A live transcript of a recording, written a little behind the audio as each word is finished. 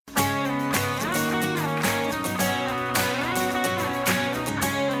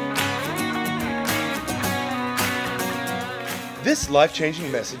This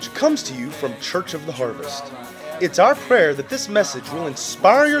life-changing message comes to you from Church of the Harvest. It's our prayer that this message will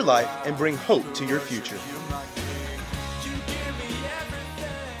inspire your life and bring hope to your future.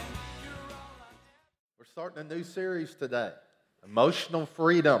 We're starting a new series today, Emotional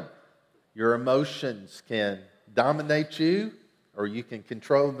Freedom. Your emotions can dominate you or you can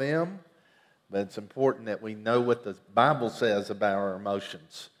control them, but it's important that we know what the Bible says about our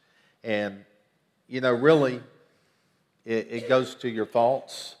emotions. And, really, it goes to your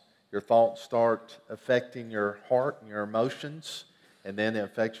thoughts. Your thoughts start affecting your heart and your emotions, and then it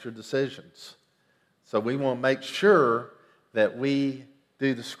affects your decisions. So we want to make sure that we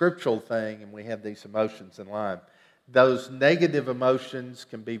do the scriptural thing and we have these emotions in line. Those negative emotions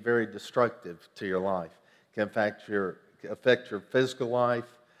can be very destructive to your life. Can affect your physical life,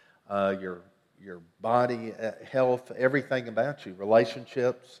 your body, health, everything about you,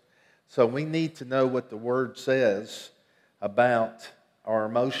 relationships. So we need to know what the Word says about our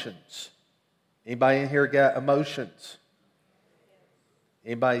emotions. Anybody in here got emotions?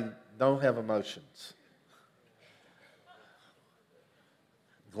 Anybody don't have emotions?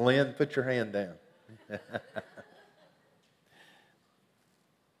 Glenn, put your hand down.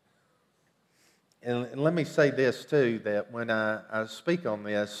 And let me say this too, that when I speak on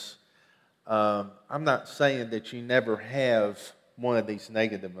this, I'm not saying that you never have one of these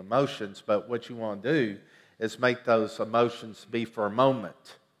negative emotions, but what you want to do is make those emotions be for a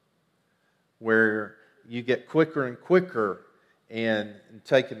moment where you get quicker and quicker in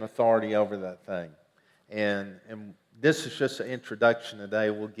taking authority over that thing. And this is just an introduction today.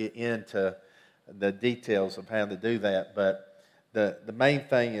 We'll get into the details of how to do that. But the main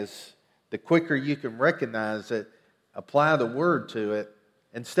thing is the quicker you can recognize it, apply the Word to it,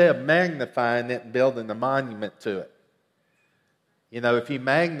 instead of magnifying it and building a monument to it. If you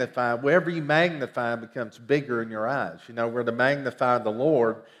magnify, wherever you magnify becomes bigger in your eyes. We're to magnify the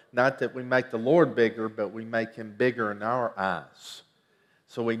Lord, not that we make the Lord bigger, but we make Him bigger in our eyes.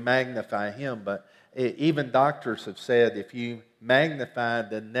 So we magnify Him. But even doctors have said if you magnify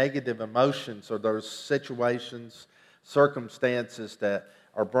the negative emotions or those situations, circumstances that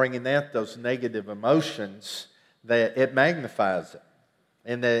are bringing out those negative emotions, that it magnifies it.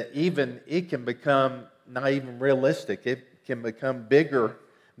 And that even it can become not even realistic. It can become bigger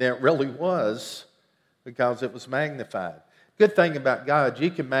than it really was because it was magnified. Good thing about God,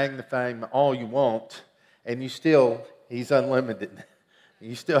 you can magnify Him all you want, and He's unlimited.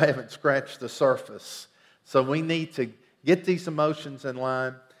 You still haven't scratched the surface. So we need to get these emotions in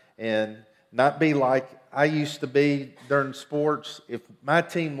line and not be like I used to be during sports. If my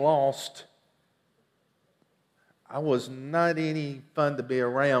team lost, I was not any fun to be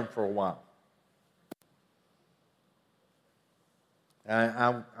around for a while.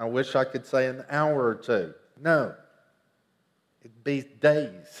 I wish I could say an hour or two. No. It'd be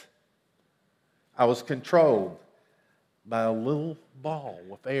days. I was controlled by a little ball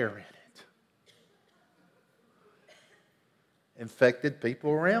with air in it. Infected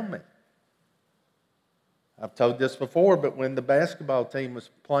people around me. I've told this before, but when the basketball team was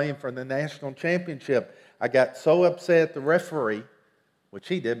playing for the national championship, I got so upset at the referee, which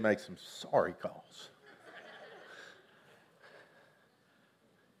he did make some sorry calls.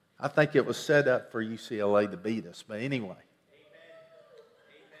 I think it was set up for UCLA to beat us, but anyway.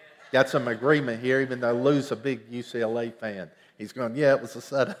 Got some agreement here, even though Lou's a big UCLA fan. He's going, yeah, it was a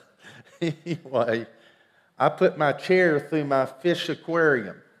setup. Anyway, I put my chair through my fish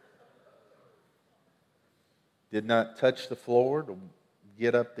aquarium. Did not touch the floor to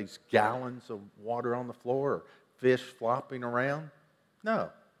get up these gallons of water on the floor or fish flopping around. No,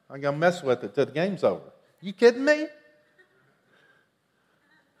 I'm going to mess with it till the game's over. You kidding me?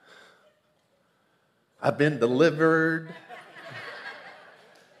 I've been delivered.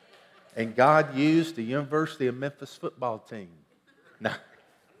 And God used the University of Memphis football team. No.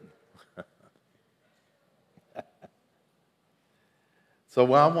 So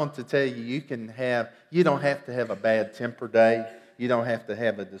what I want to tell you, you don't have to have a bad temper day. You don't have to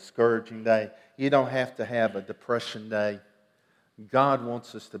have a discouraging day. You don't have to have a depression day. God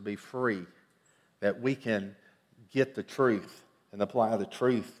wants us to be free, that we can get the truth and apply the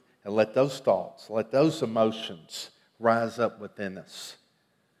truth and let those thoughts, let those emotions rise up within us.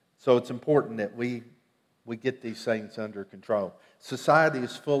 So it's important that we get these things under control. Society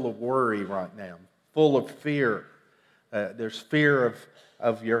is full of worry right now, full of fear. There's fear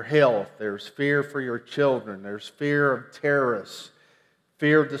of your health. There's fear for your children. There's fear of terrorists,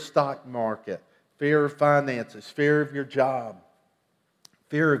 fear of the stock market, fear of finances, fear of your job,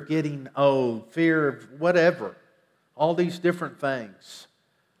 fear of getting old, fear of whatever. All these different things.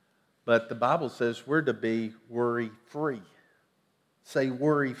 But the Bible says we're to be worry-free. Say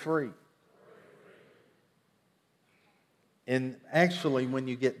worry-free. And actually, when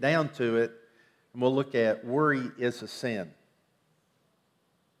you get down to it, and we'll look at worry is a sin.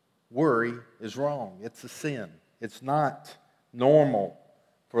 Worry is wrong. It's a sin. It's not normal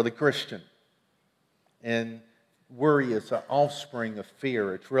for the Christian. And worry is an offspring of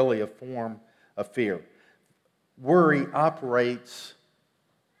fear. It's really a form of fear. Worry operates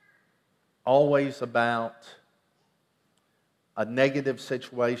always about a negative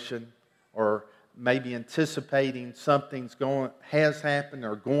situation, or maybe anticipating something's has happened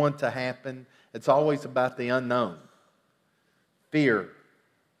or going to happen. It's always about the unknown. Fear,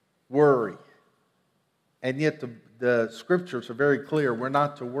 worry. And yet the scriptures are very clear. We're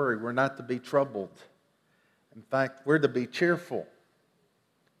not to worry. We're not to be troubled. In fact, we're to be cheerful.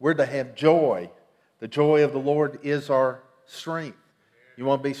 We're to have joy. The joy of the Lord is our strength. You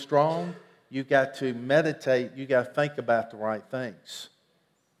want to be strong? You've got to meditate. You've got to think about the right things.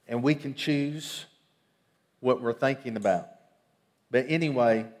 And we can choose what we're thinking about. But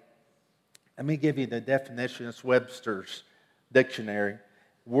anyway, let me give you the definition. It's Webster's dictionary.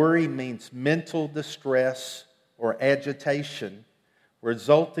 Worry means mental distress or agitation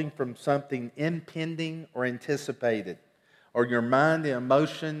resulting from something impending or anticipated, or your mind and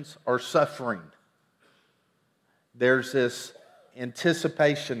emotions are suffering. There's this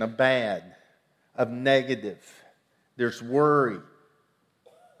anticipation of bad, of negative. There's worry.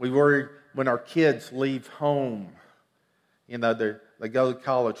 We worry when our kids leave home. You know, they go to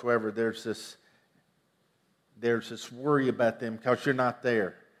college, wherever. There's this worry about them because you're not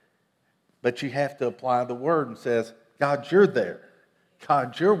there. But you have to apply the word and says, God, you're there.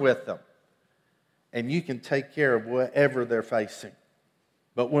 God, you're with them. And you can take care of whatever they're facing.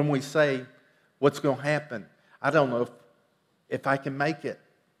 But when we say, what's going to happen? I don't know if I can make it.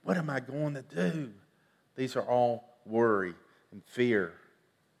 What am I going to do? These are all worry and fear.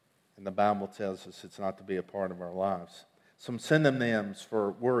 And the Bible tells us it's not to be a part of our lives. Some synonyms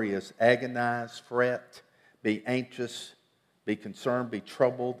for worry is agonize, fret, be anxious, be concerned, be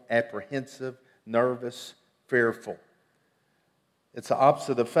troubled, apprehensive, nervous, fearful. It's the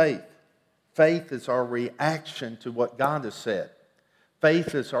opposite of faith. Faith is our reaction to what God has said.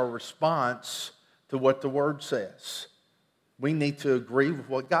 Faith is our response to what the Word says. We need to agree with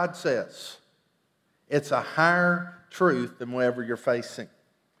what God says. It's a higher truth than whatever you're facing.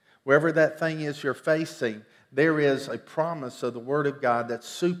 Wherever that thing is you're facing, there is a promise of the Word of God that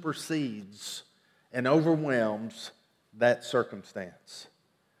supersedes and overwhelms that circumstance.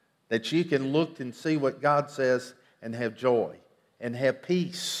 That you can look and see what God says and have joy and have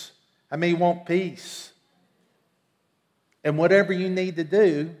peace. I mean, you want peace. And whatever you need to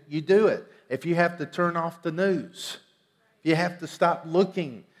do, you do it. If you have to turn off the news, if you have to stop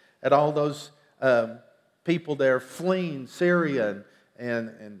looking at all those people there fleeing Syria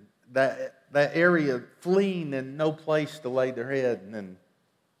and that area fleeing and no place to lay their head and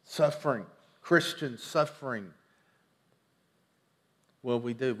suffering, Christians suffering. Well,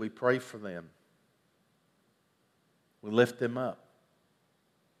 we do. We pray for them. We lift them up.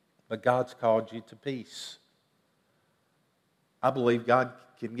 But God's called you to peace. I believe God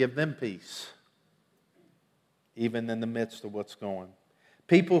can give them peace, even in the midst of what's going.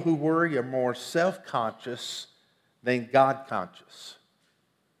 People who worry are more self-conscious than God-conscious.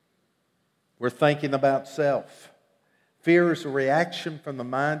 We're thinking about self. Fear is a reaction from the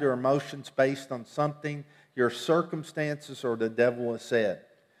mind or emotions based on something your circumstances or the devil has said.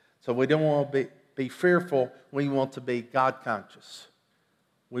 So we don't want to be fearful. We want to be God-conscious.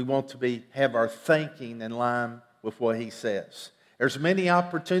 We want to have our thinking in line with what He says. There's many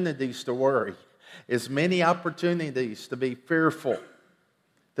opportunities to worry. There's many opportunities to be fearful,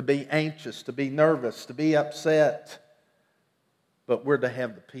 to be anxious, to be nervous, to be upset. But we're to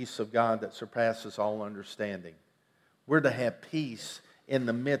have the peace of God that surpasses all understanding. We're to have peace in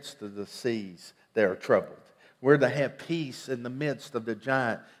the midst of the seas that are troubled. We're to have peace in the midst of the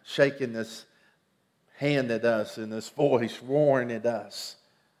giant shaking his hand at us and his voice roaring at us.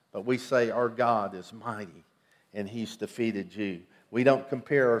 But we say our God is mighty and He's defeated you. We don't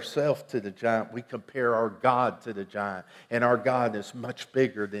compare ourselves to the giant. We compare our God to the giant. And our God is much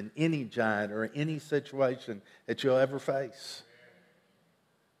bigger than any giant or any situation that you'll ever face.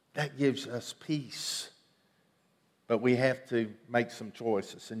 That gives us peace. But we have to make some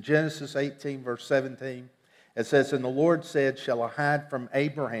choices. In Genesis 18, verse 17, it says, "And the Lord said, Shall I hide from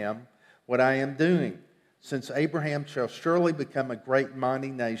Abraham what I am doing? Since Abraham shall surely become a great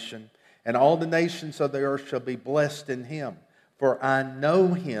mighty nation, and all the nations of the earth shall be blessed in him. For I know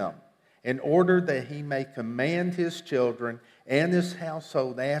him, in order that he may command his children and his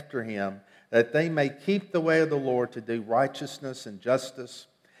household after him, that they may keep the way of the Lord to do righteousness and justice,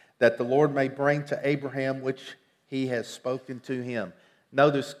 that the Lord may bring to Abraham which he has spoken to him.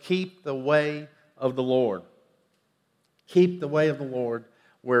 Notice, keep the way of the Lord. Keep the way of the Lord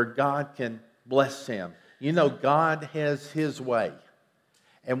where God can bless him. You know, God has his way,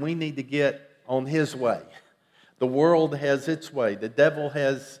 and we need to get on his way. The world has its way. The devil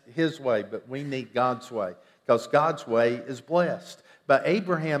has his way, but we need God's way because God's way is blessed. But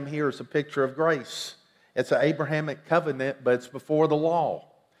Abraham here is a picture of grace. It's an Abrahamic covenant, but it's before the law.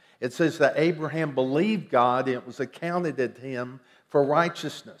 It says that Abraham believed God and it was accounted to him for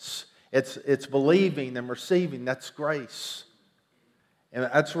righteousness. It's believing and receiving. That's grace. And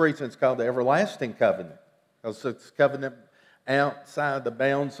that's the reason it's called the everlasting covenant, because it's a covenant outside the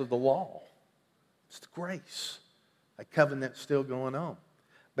bounds of the law. It's the grace. A covenant still going on.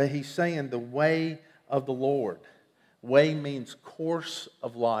 But he's saying the way of the Lord. Way means course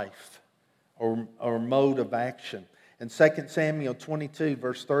of life or mode of action. In 2 Samuel 22,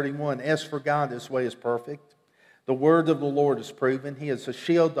 verse 31, as for God, his way is perfect. The word of the Lord is proven. He is a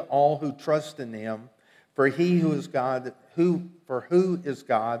shield to all who trust in him. For who is God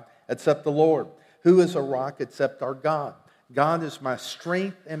except the Lord? Who is a rock except our God? God is my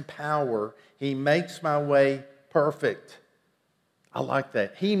strength and power. He makes my way perfect. I like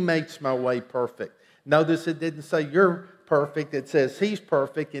that. He makes my way perfect. Notice it didn't say you're perfect. It says he's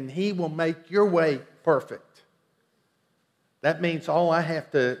perfect and he will make your way perfect. That means all I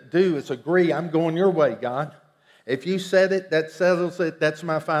have to do is agree, I'm going your way, God. If you said it, that settles it. That's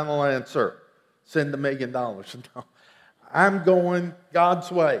my final answer. Send $1 million. No, I'm going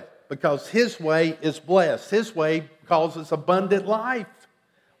God's way because his way is blessed. His way causes abundant life.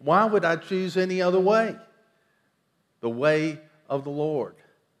 Why would I choose any other way? The way of the Lord.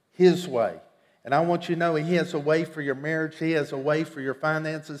 His way. And I want you to know he has a way for your marriage. He has a way for your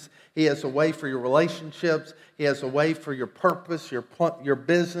finances. He has a way for your relationships. He has a way for your purpose, your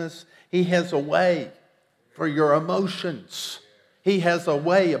business. He has a way for your emotions. He has a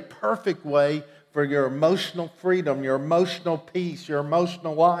way, a perfect way for your emotional freedom, your emotional peace, your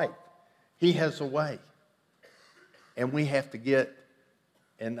emotional life. He has a way. And we have to get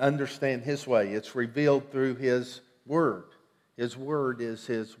and understand his way. It's revealed through his word. His word is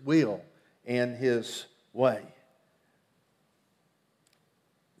his will and his way.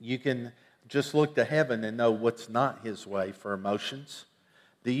 You can just look to heaven and know what's not his way for emotions.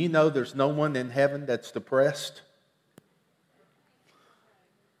 Do you know there's no one in heaven that's depressed?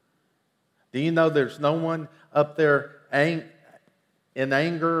 Do you know there's no one up there in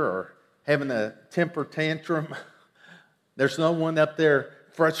anger or having a temper tantrum? There's no one up there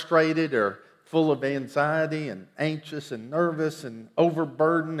frustrated or full of anxiety and anxious and nervous and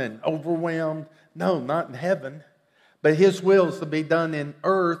overburdened and overwhelmed. No, not in heaven. But his will is to be done in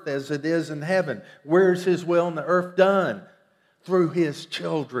earth as it is in heaven. Where's his will in the earth done? Through his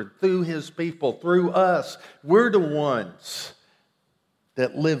children, through his people, through us. We're the ones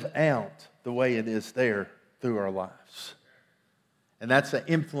that live out the way it is there through our lives. And that's an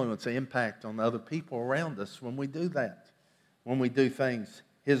influence, an impact on other people around us when we do that. When we do things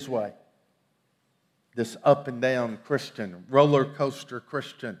his way. This up and down Christian, roller coaster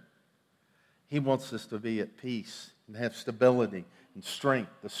Christian. He wants us to be at peace and have stability and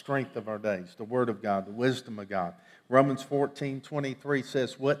strength, the strength of our days, the Word of God, the wisdom of God. Romans 14:23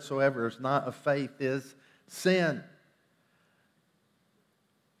 says, whatsoever is not of faith is sin.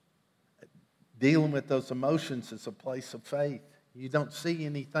 Dealing with those emotions is a place of faith. You don't see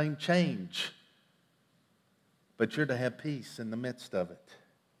anything change, but you're to have peace in the midst of it.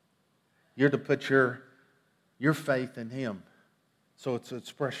 You're to put your faith in him. So it's an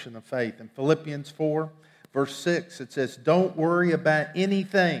expression of faith. In Philippians 4, verse 6, it says, don't worry about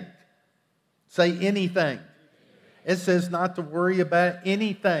anything. Say anything. It says not to worry about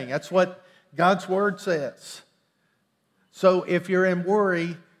anything. That's what God's Word says. So if you're in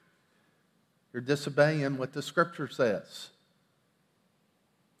worry, you're disobeying what the Scripture says.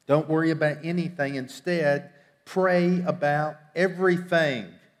 Don't worry about anything. Instead, pray about everything.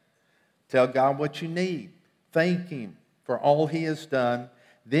 Tell God what you need. Thank him for all he has done.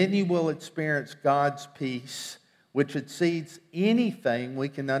 Then you will experience God's peace, which exceeds anything we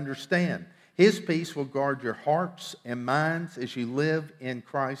can understand. His peace will guard your hearts and minds as you live in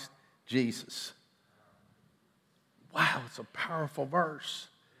Christ Jesus. Wow, it's a powerful verse.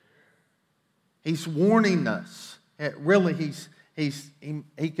 He's warning us. Really,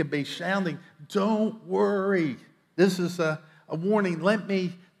 he could be shouting, don't worry. This is a warning. Let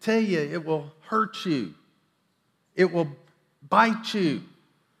me tell you, it will hurt you. It will bite you.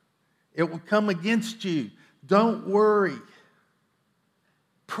 It will come against you. Don't worry.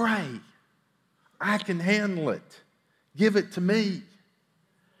 Pray. I can handle it. Give it to me.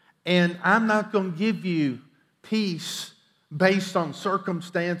 And I'm not going to give you peace based on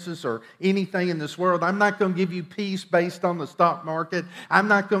circumstances or anything in this world. I'm not going to give you peace based on the stock market. I'm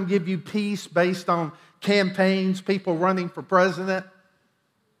not going to give you peace based on campaigns, people running for president.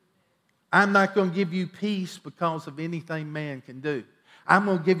 I'm not going to give you peace because of anything man can do. I'm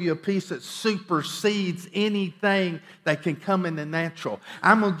going to give you a peace that supersedes anything that can come in the natural.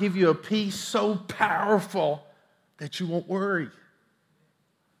 I'm going to give you a peace so powerful that you won't worry.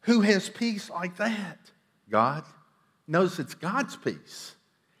 Who has peace like that? God. Notice it's God's peace.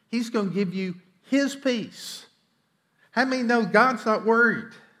 He's going to give you His peace. How many know God's not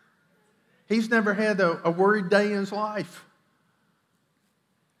worried? He's never had a worried day in His life.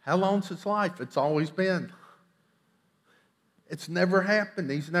 How long's His life? It's always been. It's never happened.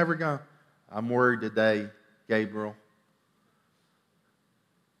 He's never gone, I'm worried today, Gabriel.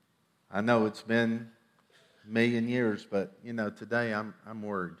 I know it's been a million years, but, today I'm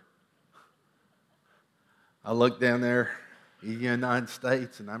worried. I look down there in the United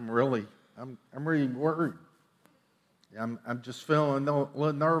States, and I'm really worried. I'm just feeling a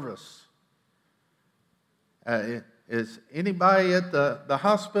little nervous. Is anybody at the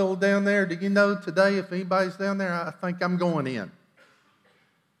hospital down there? Do you know today if anybody's down there? I think I'm going in.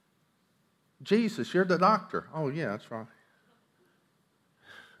 Jesus, you're the doctor. Oh, yeah, that's right.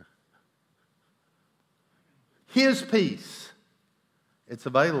 His peace, it's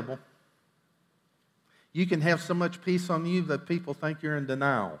available. You can have so much peace on you that people think you're in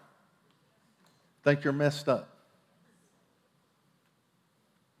denial, think you're messed up.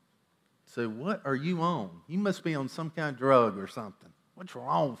 So what are you on? You must be on some kind of drug or something. What's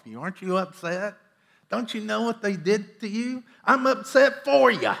wrong with you? Aren't you upset? Don't you know what they did to you? I'm upset for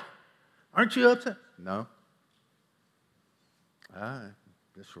you. Aren't you upset? No. I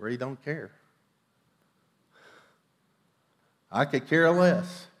just really don't care. I could care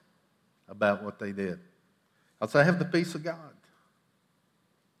less about what they did. I'll say, I have the peace of God.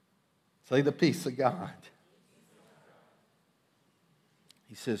 Say the peace of God.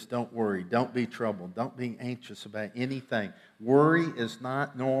 He says, don't worry, don't be troubled, don't be anxious about anything. Worry is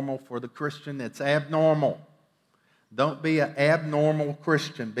not normal for the Christian, it's abnormal. Don't be an abnormal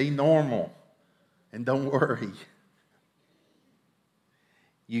Christian, be normal, and don't worry.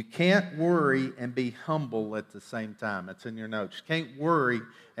 You can't worry and be humble at the same time. It's in your notes. You can't worry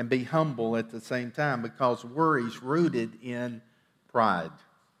and be humble at the same time because worry is rooted in pride.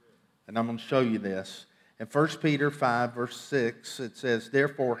 And I'm going to show you this. In 1 Peter 5, verse 6, it says,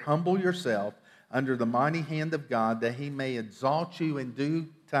 therefore, humble yourself under the mighty hand of God, that He may exalt you in due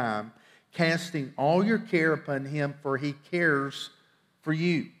time, casting all your care upon Him, for He cares for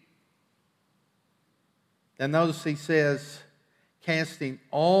you. Now notice He says, casting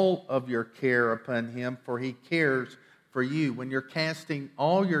all of your care upon Him, for He cares for you. When you're casting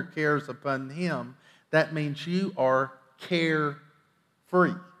all your cares upon Him, that means you are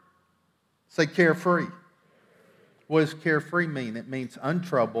carefree. Say carefree. What does carefree mean? It means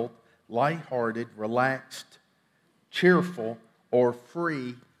untroubled, lighthearted, relaxed, cheerful, or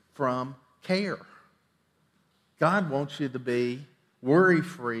free from care. God wants you to be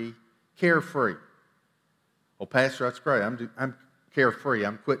worry-free, carefree. Well, Pastor, that's great. I'm carefree.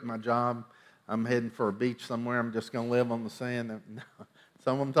 I'm quitting my job. I'm heading for a beach somewhere. I'm just going to live on the sand. No, that's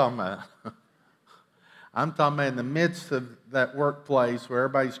not what I'm talking about. I'm talking about in the midst of that workplace where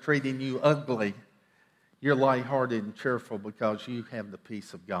everybody's treating you ugly, you're lighthearted and cheerful because you have the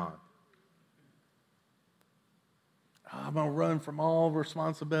peace of God. I'm going to run from all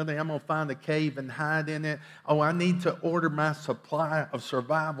responsibility. I'm going to find a cave and hide in it. Oh, I need to order my supply of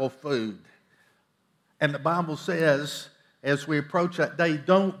survival food. And the Bible says, as we approach that day,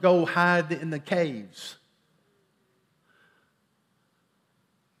 don't go hide in the caves.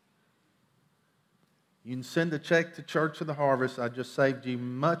 You can send a check to Church of the Harvest. I just saved you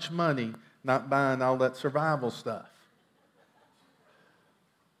much money not buying all that survival stuff.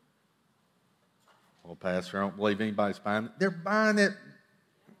 Well, Pastor, I don't believe anybody's buying it. They're buying it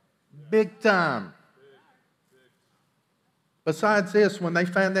big time. Besides this, when they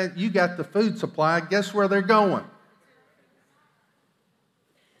find out you got the food supply, guess where they're going?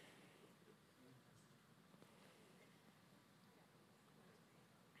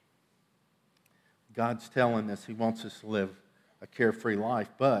 God's telling us He wants us to live a carefree life,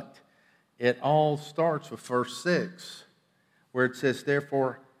 but it all starts with verse 6, where it says,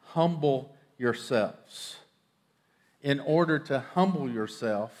 therefore, humble yourselves. In order to humble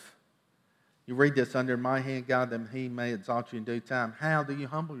yourself, you read this, under my hand, God, that He may exalt you in due time. How do you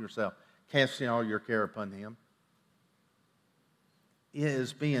humble yourself? Casting all your care upon Him. It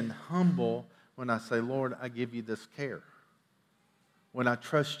is being humble when I say, Lord, I give you this care. When I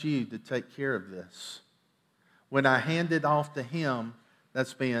trust you to take care of this. When I hand it off to him,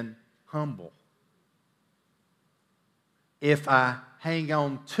 that's being humble. If I hang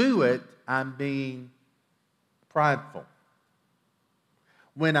on to it, I'm being prideful.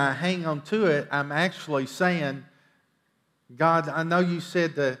 When I hang on to it, I'm actually saying, God, I know you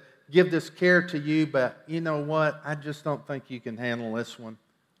said to give this care to you, but you know what? I just don't think you can handle this one.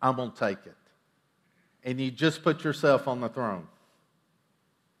 I'm going to take it. And you just put yourself on the throne.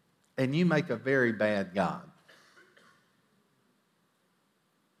 And you make a very bad God.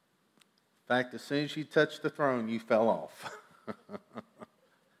 In fact, as soon as you touched the throne, you fell off.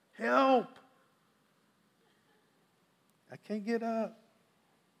 Help! I can't get up.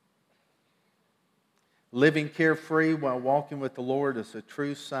 Living carefree while walking with the Lord is a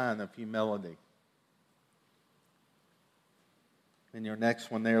true sign of humility. And your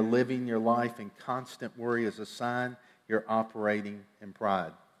next one there, living your life in constant worry is a sign you're operating in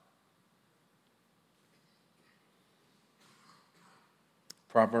pride.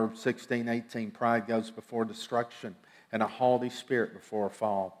 Proverbs 16:18, pride goes before destruction, and a haughty spirit before a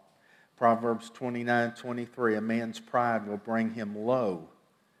fall. Proverbs 29:23, a man's pride will bring him low,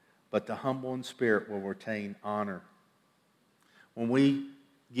 but the humble in spirit will retain honor. When we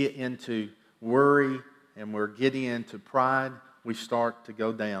get into worry and we're getting into pride, we start to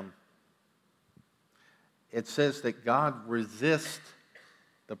go down. It says that God resists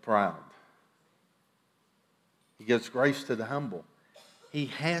the proud. He gives grace to the humble. He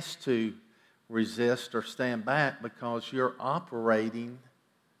has to resist or stand back because you're operating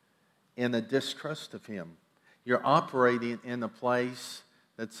in a distrust of him. You're operating in a place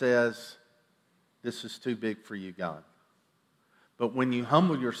that says, this is too big for you, God. But when you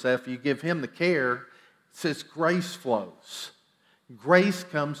humble yourself, you give him the care, it says grace flows. Grace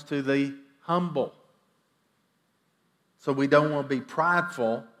comes to the humble. So we don't want to be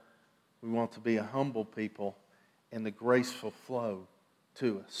prideful. We want to be a humble people, and the grace will flow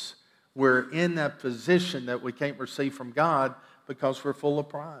to us. We're in that position that we can't receive from God because we're full of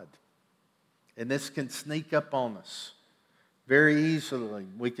pride. And this can sneak up on us very easily.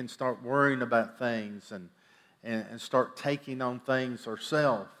 We can start worrying about things and start taking on things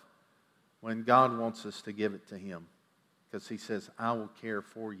ourselves when God wants us to give it to him. Because he says, I will care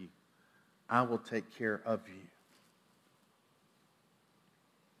for you. I will take care of you.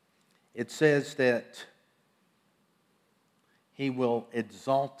 It says that he will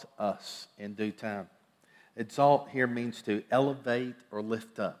exalt us in due time. Exalt here means to elevate or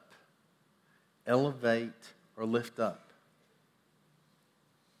lift up. Elevate or lift up.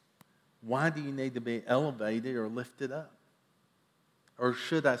 Why do you need to be elevated or lifted up? Or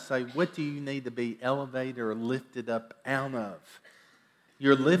should I say, what do you need to be elevated or lifted up out of?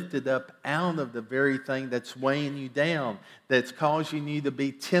 You're lifted up out of the very thing that's weighing you down, that's causing you to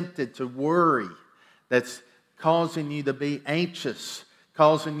be tempted to worry, that's causing you to be anxious,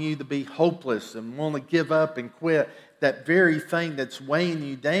 causing you to be hopeless and want to give up and quit. That very thing that's weighing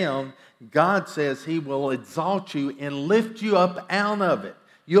you down, God says he will exalt you and lift you up out of it.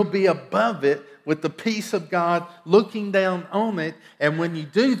 You'll be above it with the peace of God looking down on it. And when you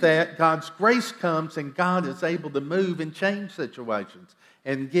do that, God's grace comes and God is able to move and change situations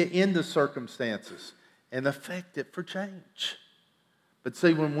and get into circumstances and affect it for change. But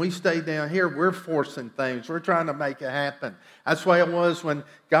see, when we stay down here, we're forcing things. We're trying to make it happen. That's the way it was when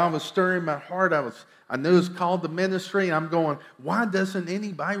God was stirring my heart. I knew it was called to ministry. And I'm going, why doesn't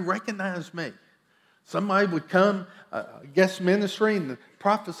anybody recognize me? Somebody would come, guest ministry, and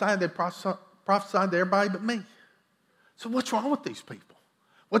prophesy. They prophesied to everybody but me. So what's wrong with these people?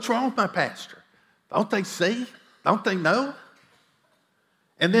 What's wrong with my pastor? Don't they see? Don't they know?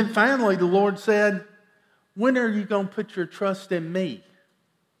 And then finally the Lord said, when are you going to put your trust in me?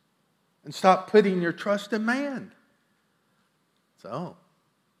 And stop putting your trust in man. So,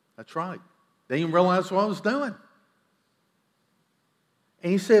 that's right. They didn't realize what I was doing.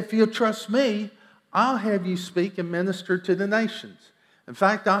 And he said, if you'll trust me, I'll have you speak and minister to the nations. In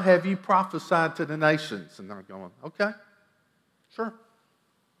fact, I'll have you prophesy to the nations. And they're going, okay, sure.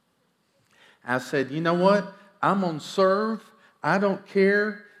 I said, you know what? I'm going to serve. I don't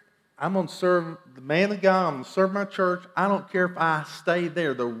care. I'm going to serve the man of God. I'm going to serve my church. I don't care if I stay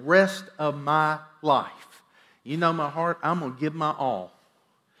there the rest of my life. You know my heart. I'm going to give my all.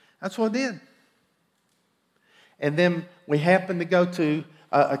 That's what I did. And then we happened to go to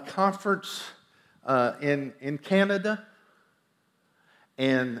a conference in Canada.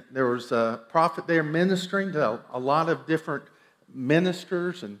 And there was a prophet there ministering to a lot of different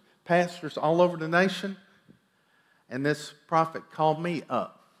ministers and pastors all over the nation. And this prophet called me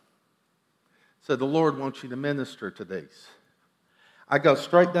up. said, the Lord wants you to minister to these. I go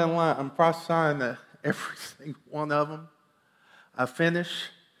straight down the line. I'm prophesying to every single one of them. I finish.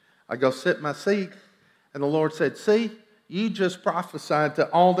 I go sit in my seat. And the Lord said, see, you just prophesied to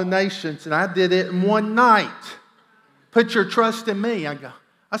all the nations, and I did it in one night. Put your trust in me.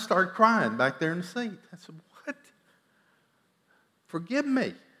 I started crying back there in the seat. I said, what? Forgive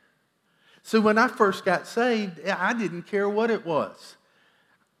me. So when I first got saved, I didn't care what it was.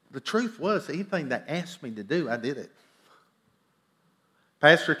 The truth was, anything they asked me to do, I did it.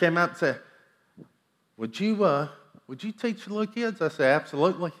 Pastor came out and said, would you teach the little kids? I said,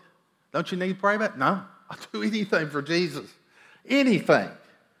 absolutely. Don't you need to pray about it? No, I'll do anything for Jesus. Anything.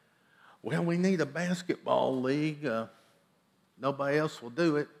 Well, we need a basketball league. Nobody else will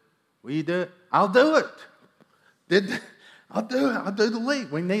do it. Will you do it? I'll do it. I'll do it. I'll do the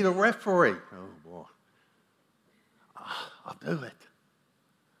league. We need a referee. Oh, boy. I'll do it.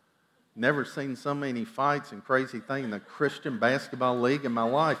 Never seen so many fights and crazy things in a Christian basketball league in my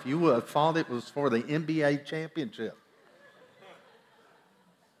life. You would have thought it was for the NBA championship.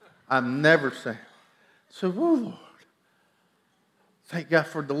 I've never seen. So, oh Lord, thank God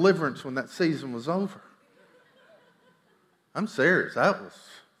for deliverance when that season was over. I'm serious. That was,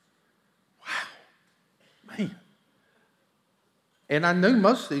 wow, man. And I knew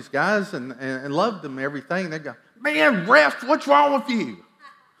most of these guys and loved them and everything. They go, man, ref, what's wrong with you?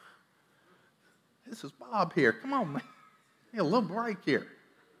 This is Bob here. Come on, man. Need a little break here.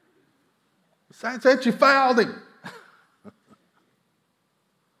 Besides that, you fouled him.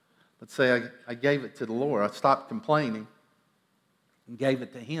 Let's say I gave it to the Lord. I stopped complaining and gave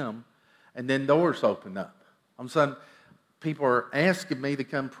it to Him, and then doors opened up. All of a sudden, people are asking me to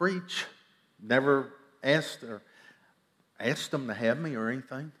come preach. Never asked them to have me or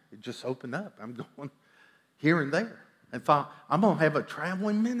anything. It just opened up. I'm going here and there. And thought, I'm going to have a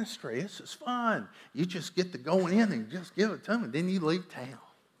traveling ministry. This is fun. You just get to go in and just give it to them, and then you leave town.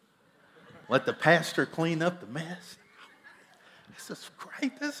 Let the pastor clean up the mess. This is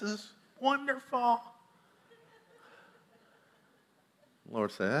great. This is wonderful. The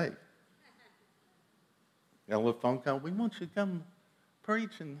Lord said, hey, got a little phone call. We want you to come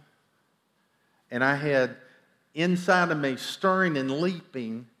preach. And I had inside of me stirring and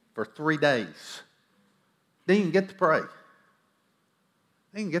leaping for 3 days. Didn't even get to pray.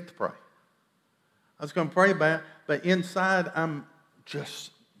 I was going to pray about it, but inside I'm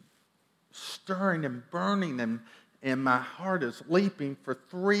just stirring and burning, and my heart is leaping for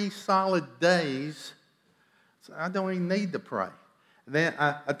 3 solid days. So I don't even need to pray. And then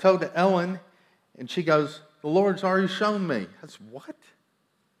I told Ellen, and she goes, the Lord's already shown me. I said, what? I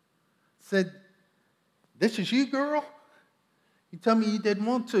said, this is you, girl? You told me you didn't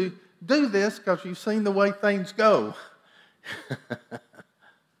want to do this because you've seen the way things go. She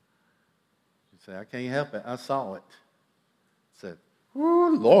said, I can't help it. I saw it. I said,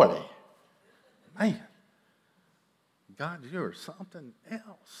 ooh, Lordy. Man, God, you're something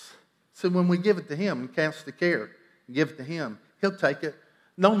else. So when we give it to Him and cast the care and give it to Him, He'll take it.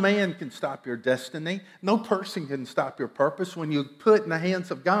 No man can stop your destiny. No person can stop your purpose. When you put in the hands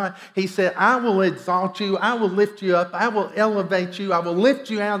of God, He said, I will exalt you. I will lift you up. I will elevate you. I will lift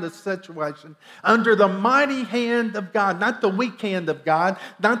you out of this situation under the mighty hand of God, not the weak hand of God,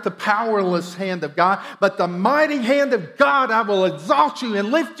 not the powerless hand of God, but the mighty hand of God. I will exalt you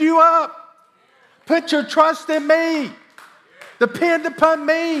and lift you up. Put your trust in me. Depend upon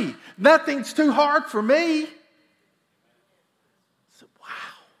me. Nothing's too hard for me.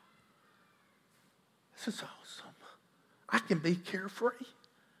 This is awesome. I can be carefree.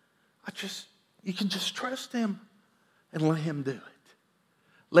 You can just trust Him and let Him do it.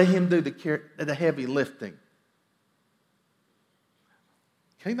 Let Him do the heavy lifting.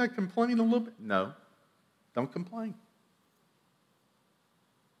 Can't I complain a little bit? No, don't complain.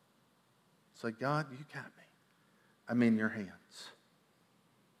 Say, God, you got me. I'm in your hands.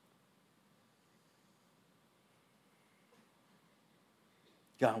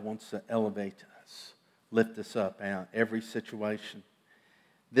 God wants to elevate us. Lift us up out every situation.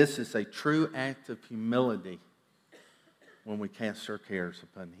 This is a true act of humility when we cast our cares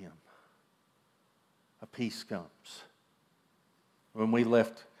upon Him. A peace comes. When we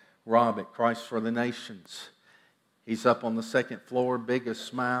left Rob at Christ for the Nations, he's up on the second floor, biggest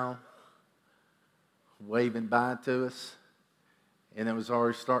smile, waving bye to us, and it was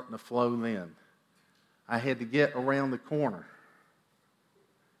already starting to flow then. I had to get around the corner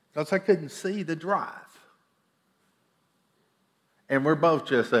because I couldn't see the drive. And we're both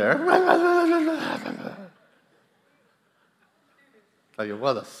just there. Tell you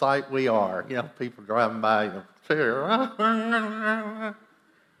what a sight we are. You know, people driving by. It's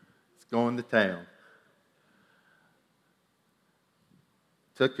going to town.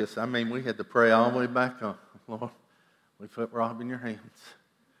 Took us, we had to pray all the way back home. Lord, we put Rob in your hands.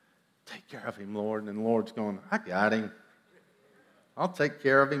 Take care of him, Lord. And the Lord's going, I got him. I'll take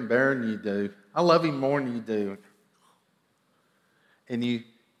care of him better than you do. I love him more than you do. And you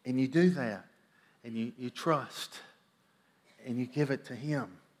do that. And you trust. And you give it to him.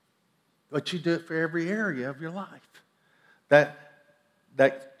 But you do it for every area of your life.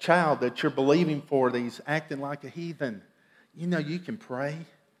 That child that you're believing for, that he's acting like a heathen, you can pray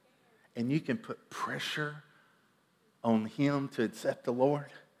and you can put pressure on him to accept the Lord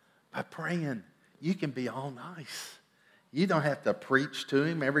by praying. You can be all nice. You don't have to preach to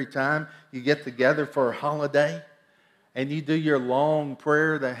him every time you get together for a holiday and you do your long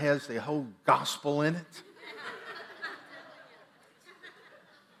prayer that has the whole gospel in it.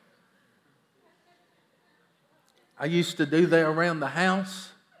 I used to do that around the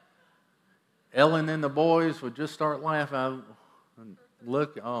house. Ellen and the boys would just start laughing. I would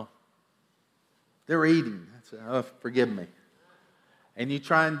look, they're eating. I said, oh, forgive me. And you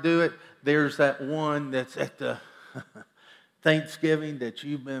try and do it. There's that one that's at the Thanksgiving that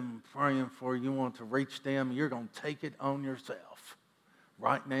you've been praying for. You want to reach them. You're going to take it on yourself.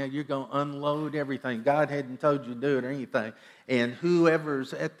 Right now, you're going to unload everything. God hadn't told you to do it or anything. And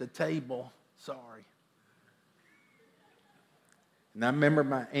whoever's at the table, sorry. And I remember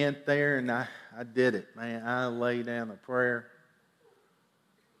my aunt there, and I did it, man. I laid down a prayer.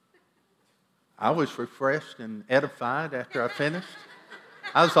 I was refreshed and edified after I finished.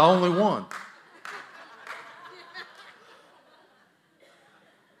 I was the only one.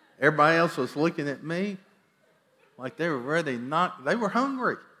 Everybody else was looking at me like they were ready they were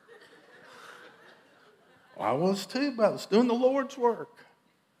hungry. Well, I was too, but I was doing the Lord's work.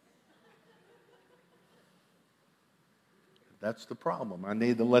 That's the problem. I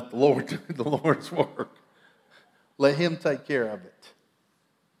need to let the Lord do the Lord's work. Let him take care of it.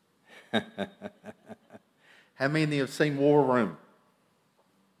 How many have seen War Room?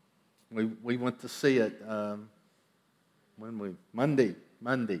 We went to see it Monday.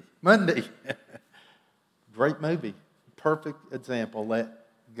 Great movie. Perfect example. Let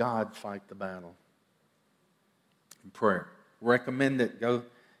God fight the battle. In prayer. Recommend it. Go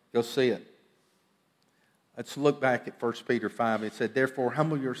see it. Let's look back at 1 Peter 5. It said, therefore,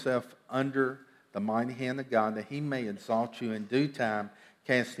 humble yourself under the mighty hand of God, that he may exalt you in due time,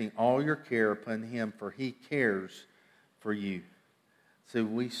 casting all your care upon him, for he cares for you. So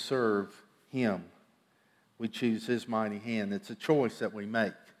we serve him. We choose his mighty hand. It's a choice that we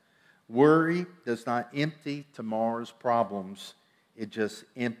make. Worry does not empty tomorrow's problems. It just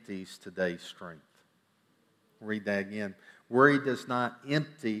empties today's strength. Read that again. Worry does not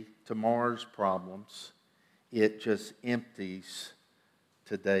empty tomorrow's problems. It just empties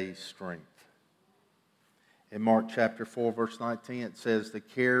today's strength. In Mark chapter 4, verse 19, it says, the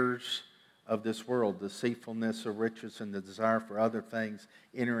cares of this world, deceitfulness of riches, and the desire for other things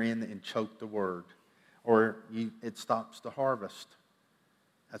enter in and choke the word. Or it stops the harvest.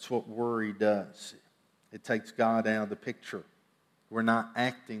 That's what worry does. It takes God out of the picture. We're not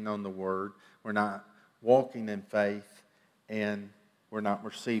acting on the word. We're not walking in faith. And we're not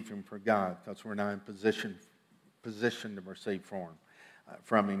receiving from God because we're not in position to receive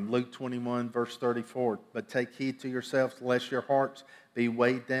from him. Luke 21, verse 34. But take heed to yourselves, lest your hearts be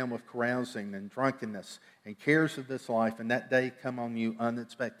weighed down with carousing and drunkenness and cares of this life, and that day come on you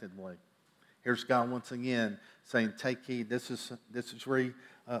unexpectedly. Here's God once again saying, take heed. This is really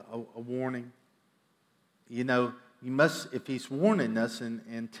a warning. You must, if he's warning us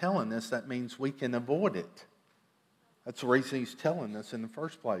and telling us, that means we can avoid it. That's the reason he's telling us in the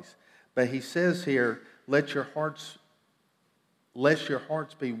first place. But he says here, lest your hearts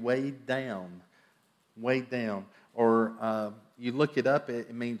be weighed down. Or you look it up,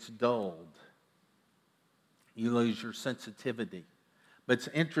 it means dulled. You lose your sensitivity. But it's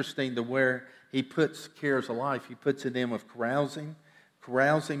interesting to where he puts cares of life. He puts it in with carousing.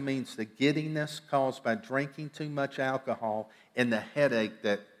 Carousing means the giddiness caused by drinking too much alcohol and the headache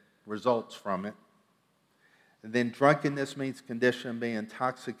that results from it. And then drunkenness means condition of being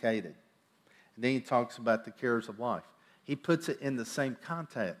intoxicated. And then he talks about the cares of life. He puts it in the same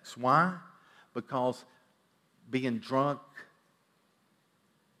context. Why? Because being drunk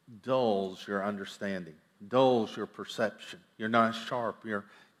dulls your understanding, dulls your perception. You're not sharp,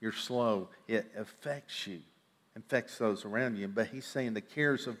 you're slow. It affects you, affects those around you. But he's saying the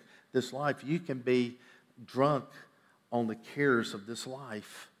cares of this life, you can be drunk on the cares of this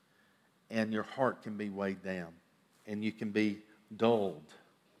life, and your heart can be weighed down, and you can be dulled.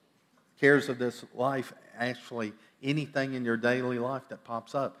 Cares of this life, actually, anything in your daily life that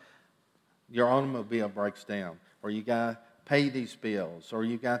pops up. your automobile breaks down, or you got to pay these bills, or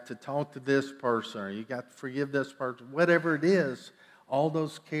you got to talk to this person, or you got to forgive this person, whatever it is, all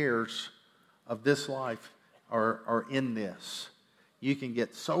those cares of this life are in this. You can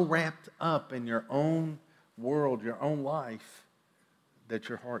get so wrapped up in your own world, your own life, that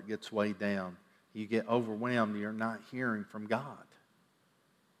your heart gets weighed down. You get overwhelmed. You're not hearing from God.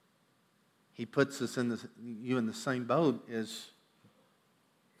 He puts us you in the same boat as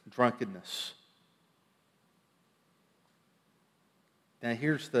drunkenness. Now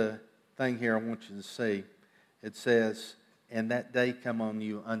here's the thing here I want you to see. It says, and that day come on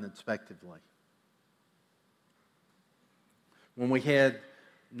you unexpectedly. When we had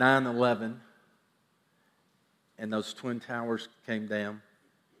 9/11 and those Twin Towers came down,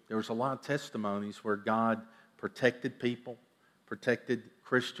 there was a lot of testimonies where God protected people, protected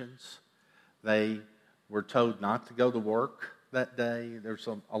Christians. They were told not to go to work that day. There's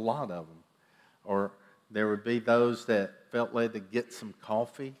a lot of them. Or there would be those that felt led to get some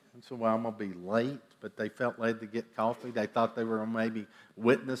coffee. And so, well, I'm going to be late, but they felt led to get coffee. They thought they were going to maybe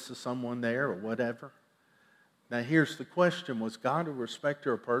witness to someone there or whatever. Now, here's the question. Was God a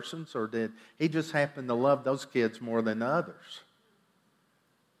respecter of persons, or did he just happen to love those kids more than others?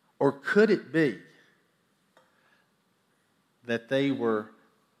 Or could it be that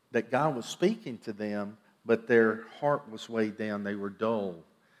that God was speaking to them, but their heart was weighed down? They were dull.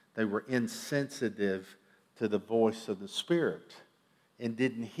 They were insensitive to the voice of the Spirit and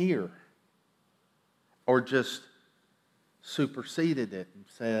didn't hear, or just superseded it and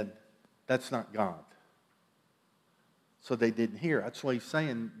said, that's not God. So they didn't hear. That's why he's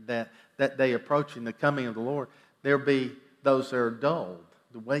saying that day approaching the coming of the Lord, there'll be those that are dulled,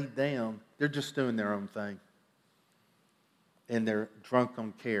 weighed down. They're just doing their own thing. And they're drunk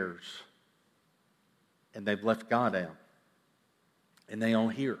on cares. And they've left God out. And they don't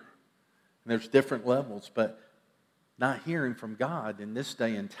hear. And there's different levels, but not hearing from God in this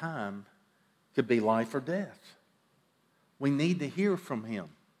day and time could be life or death. We need to hear from him.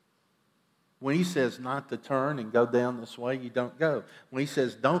 When he says not to turn and go down this way, you don't go. When he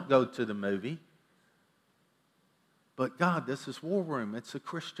says don't go to the movie, but God, this is War Room. It's a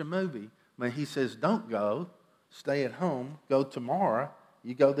Christian movie. When he says don't go, stay at home, go tomorrow,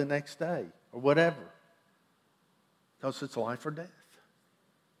 you go the next day or whatever. Because it's life or death.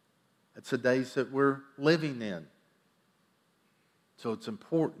 It's the days that we're living in. So it's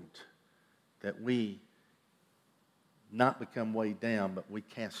important that we not become weighed down, but we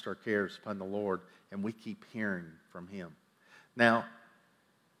cast our cares upon the Lord and we keep hearing from him. Now,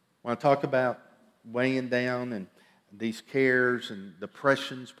 when I talk about weighing down and these cares and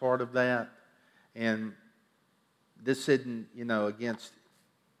depression's part of that, and this isn't, against,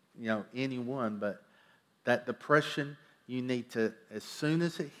 anyone, but that depression, you need to, as soon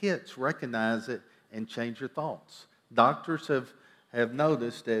as it hits, recognize it and change your thoughts. Doctors have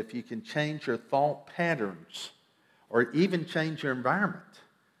noticed that if you can change your thought patterns, or even change your environment,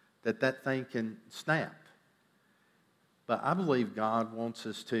 that thing can snap. But I believe God wants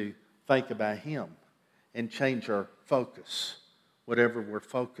us to think about him and change our focus, whatever we're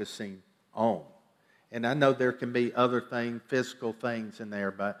focusing on. And I know there can be other things, physical things in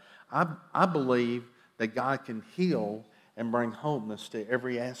there, but I believe that God can heal and bring wholeness to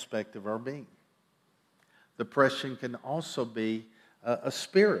every aspect of our being. Depression can also be a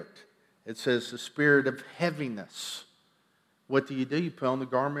spirit. It says the spirit of heaviness. What do? You put on the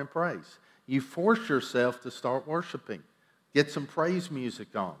garment of praise. You force yourself to start worshiping. Get some praise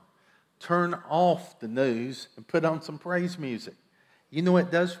music on. Turn off the news and put on some praise music. You know what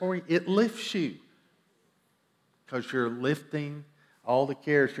it does for you? It lifts you. Because you're lifting all the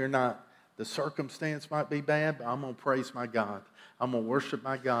cares. The circumstance might be bad, but I'm going to praise my God. I'm going to worship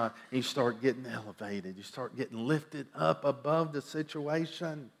my God. And you start getting elevated. You start getting lifted up above the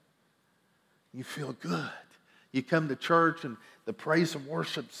situation. You feel good. You come to church and the praise and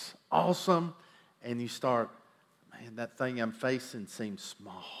worship's awesome. And you start, man, that thing I'm facing seems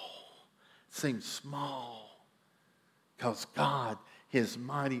small. It seems small. Because God, his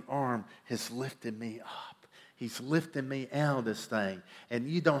mighty arm has lifted me up. He's lifting me out of this thing. And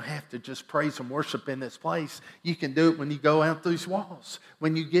you don't have to just praise and worship in this place. You can do it when you go out these walls,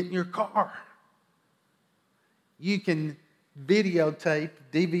 when you get in your car. You can videotape,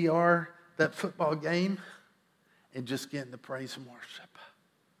 DVR that football game and just get into praise and worship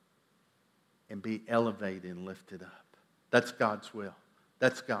and be elevated and lifted up. That's God's will.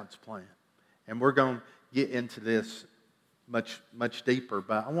 That's God's plan. And we're going to get into this much, much deeper.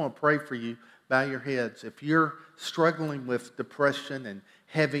 But I want to pray for you. Bow your heads. If you're struggling with depression and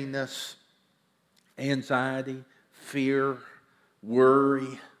heaviness, anxiety, fear,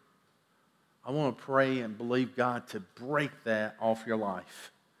 worry, I want to pray and believe God to break that off your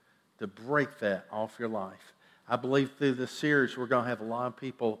life. To break that off your life. I believe through this series we're going to have a lot of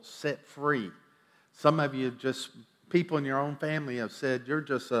people set free. Some of you people in your own family have said, you're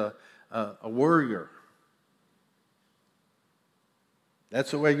just a worrier.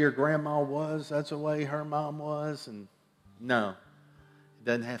 That's the way your grandma was. That's the way her mom was. And no, it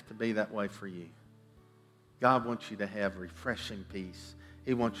doesn't have to be that way for you. God wants you to have refreshing peace.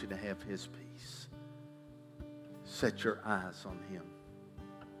 He wants you to have His peace. Set your eyes on Him.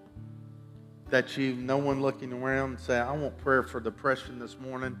 That no one looking around and say, I want prayer for depression this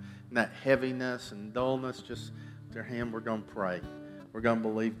morning, and that heaviness and dullness, just their hand, we're going to pray. We're going to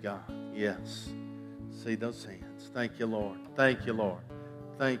believe God. Yes. See those hands. Thank you, Lord. Thank you, Lord.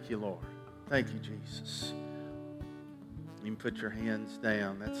 Thank you, Lord. Thank you, Jesus. You can put your hands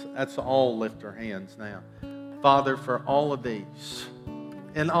down. That's all lift our hands now. Father, for all of these,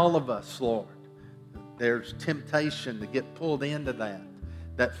 and all of us, Lord, there's temptation to get pulled into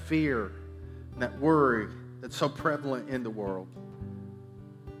that fear, and that worry that's so prevalent in the world.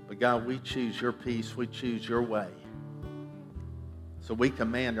 But God, we choose your peace. We choose your way. So we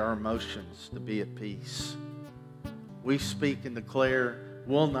command our emotions to be at peace. We speak and declare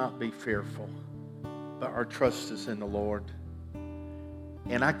we'll not be fearful, but our trust is in the Lord.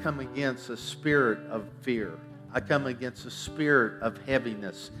 And I come against a spirit of fear. I come against a spirit of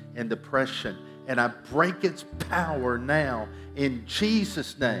heaviness and depression. And I break its power now in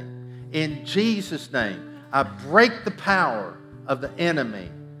Jesus' name. In Jesus' name. I break the power of the enemy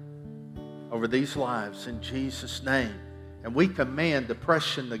over these lives in Jesus' name. And we command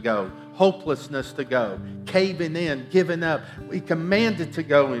depression to go, hopelessness to go, caving in, giving up. We command it to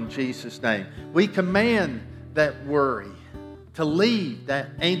go in Jesus' name. We command that worry to leave, that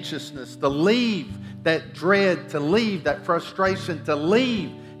anxiousness to leave, that dread to leave, that frustration to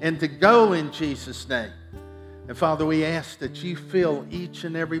leave, and to go in Jesus' name. And Father, we ask that you fill each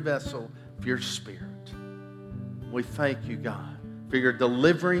and every vessel of your Spirit. We thank you, God, for your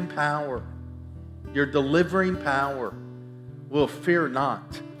delivering power. Your delivering power. Will fear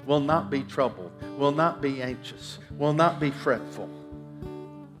not, will not be troubled, will not be anxious, will not be fretful.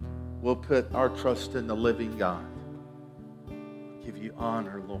 We'll put our trust in the living God. We give you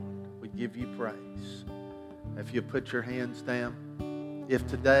honor, Lord. We give you praise. If you put your hands down, if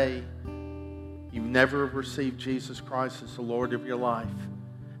today you've never received Jesus Christ as the Lord of your life,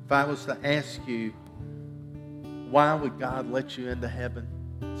 if I was to ask you, why would God let you into heaven?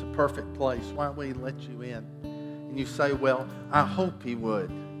 It's a perfect place. Why would He let you in? And you say, well, I hope He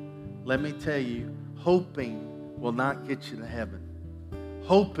would. Let me tell you, hoping will not get you to heaven.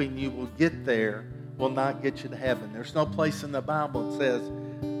 Hoping you will get there will not get you to heaven. There's no place in the Bible that says,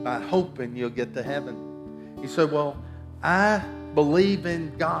 by hoping you'll get to heaven. You say, well, I believe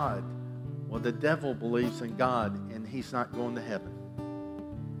in God. Well, the devil believes in God, and he's not going to heaven.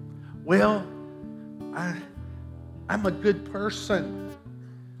 Well, I'm a good person,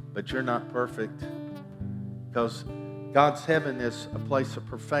 but you're not perfect. Because God's heaven is a place of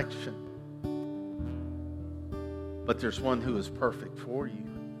perfection. But there's one who is perfect for you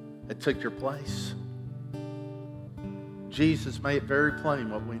that took your place. Jesus made it very plain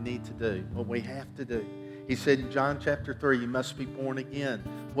what we need to do, what we have to do. He said in John chapter 3, you must be born again.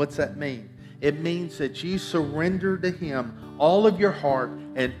 What's that mean? It means that you surrender to Him all of your heart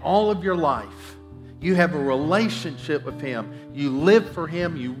and all of your life. You have a relationship with Him. You live for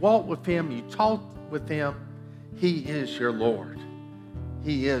Him. You walk with Him. You talk with Him. He is your Lord.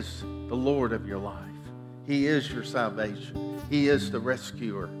 He is the Lord of your life. He is your salvation. He is the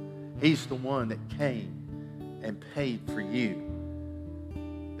rescuer. He's the one that came and paid for you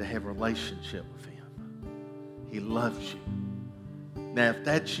to have a relationship with Him. He loves you. Now, if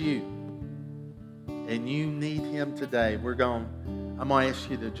that's you and you need Him today, I'm going to ask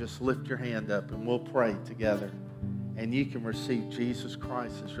you to just lift your hand up and we'll pray together. And you can receive Jesus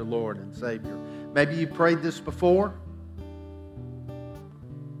Christ as your Lord and Savior. Maybe you prayed this before,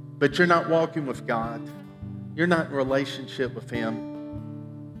 but you're not walking with God. You're not in a relationship with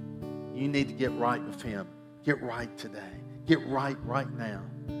Him. You need to get right with Him. Get right today. Get right now.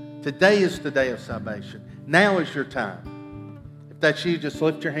 Today is the day of salvation. Now is your time. If that's you, just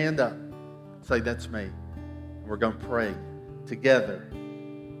lift your hand up. Say, that's me. And we're going to pray together.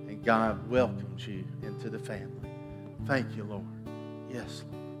 And God welcomes you into the family. Thank you, Lord. Yes,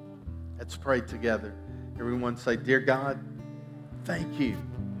 Lord. Let's pray together. Everyone say, dear God, thank you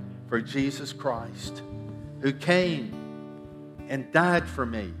for Jesus Christ who came and died for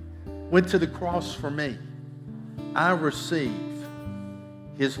me, went to the cross for me. I receive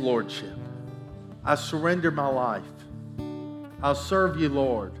His Lordship. I surrender my life. I'll serve you,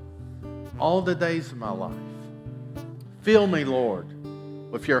 Lord, all the days of my life. Fill me, Lord,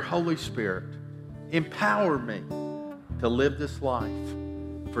 with your Holy Spirit. Empower me to live this life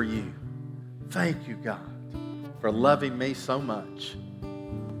for you. Thank you, God, for loving me so much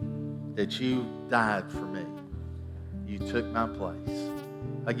that you died for me. You took my place.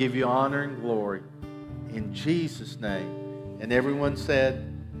 I give you honor and glory in Jesus' name. And everyone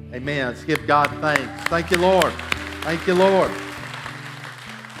said, amen. Let's give God thanks. Thank you, Lord. Thank you, Lord.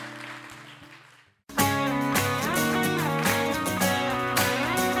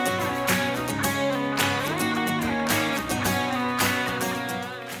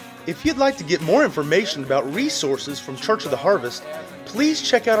 If you'd like to get more information about resources from Church of the Harvest, please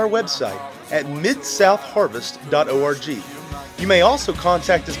check out our website at midsouthharvest.org. You may also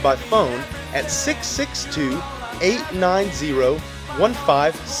contact us by phone at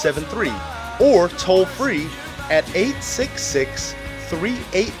 662-890-1573 or toll free at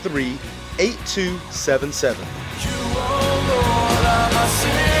 866-383-8277.